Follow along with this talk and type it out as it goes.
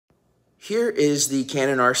Here is the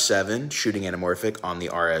Canon R7 shooting anamorphic on the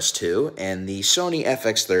RS2 and the Sony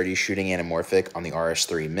FX30 shooting anamorphic on the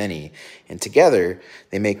RS3 Mini. And together,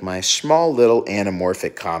 they make my small little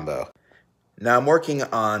anamorphic combo. Now I'm working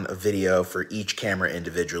on a video for each camera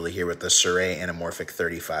individually here with the Sirui Anamorphic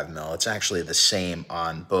 35mm. It's actually the same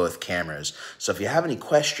on both cameras. So if you have any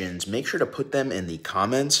questions, make sure to put them in the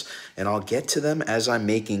comments and I'll get to them as I'm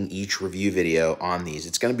making each review video on these.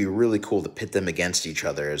 It's going to be really cool to pit them against each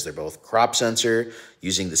other as they're both crop sensor,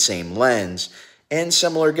 using the same lens, and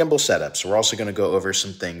similar gimbal setups. We're also going to go over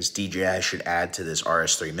some things DJI should add to this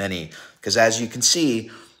RS3 Mini because as you can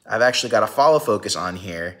see, I've actually got a follow focus on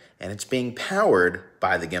here and it's being powered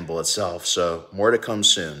by the gimbal itself. So more to come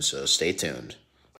soon, so stay tuned.